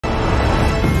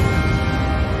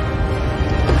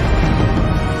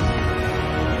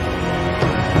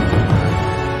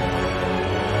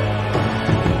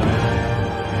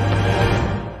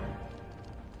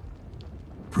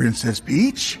Princess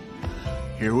Peach.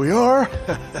 Here we are.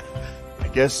 I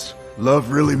guess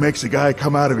love really makes a guy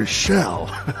come out of his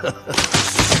shell.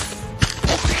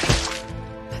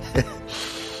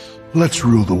 Let's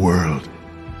rule the world.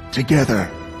 Together.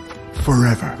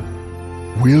 Forever.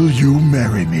 Will you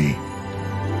marry me?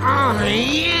 Oh,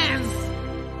 yes!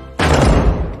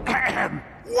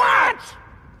 What?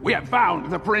 We have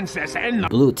found the princess and the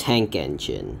Blue tank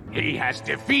engine. He has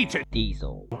defeated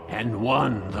Diesel. and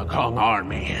won the Kong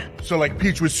army. So like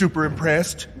Peach was super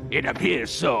impressed? It appears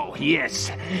so,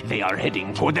 yes. They are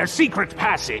heading toward their secret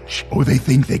passage. Oh, they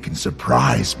think they can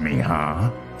surprise me, huh?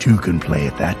 Two can play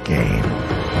at that game.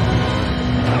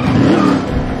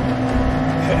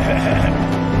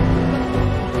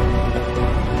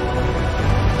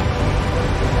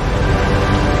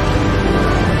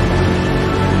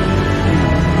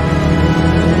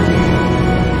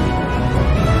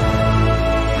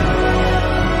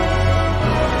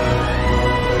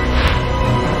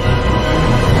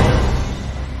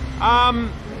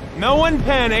 No one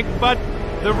panic, but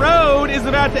the road is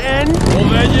about to end. Well,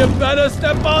 then you better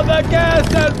step on the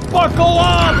gas and buckle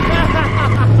up!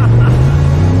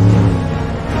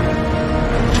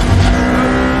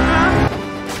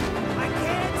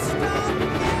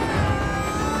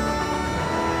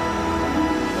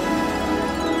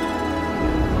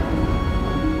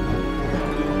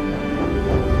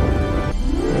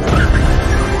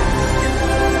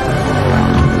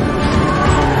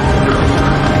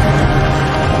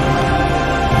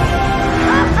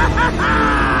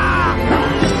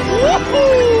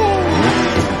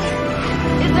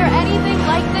 Is there anything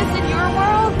like this in your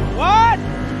world? What?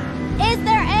 Is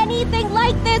there anything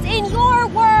like this in your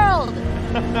world?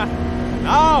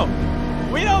 No,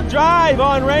 we don't drive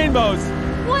on rainbows.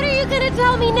 What are you gonna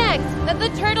tell me next? That the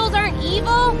turtles aren't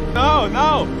evil?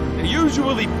 No, they're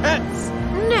usually pets.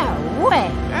 No way.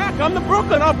 Yeah, come to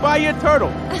Brooklyn, I'll buy you a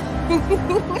turtle.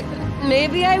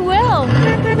 Maybe I will.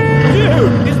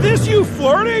 Dude, is this you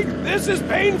flirting? This is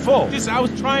painful. I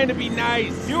was trying to be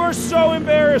nice. You are so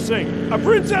embarrassing. A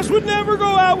princess would never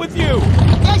go out with you.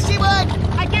 Yes, she would!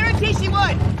 I guarantee she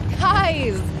would!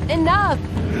 Guys, enough.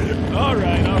 All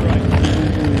right.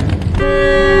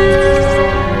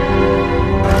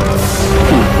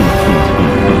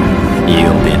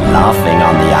 You'll be laughing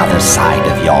on the other side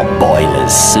of your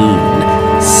boilers soon,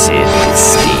 silly.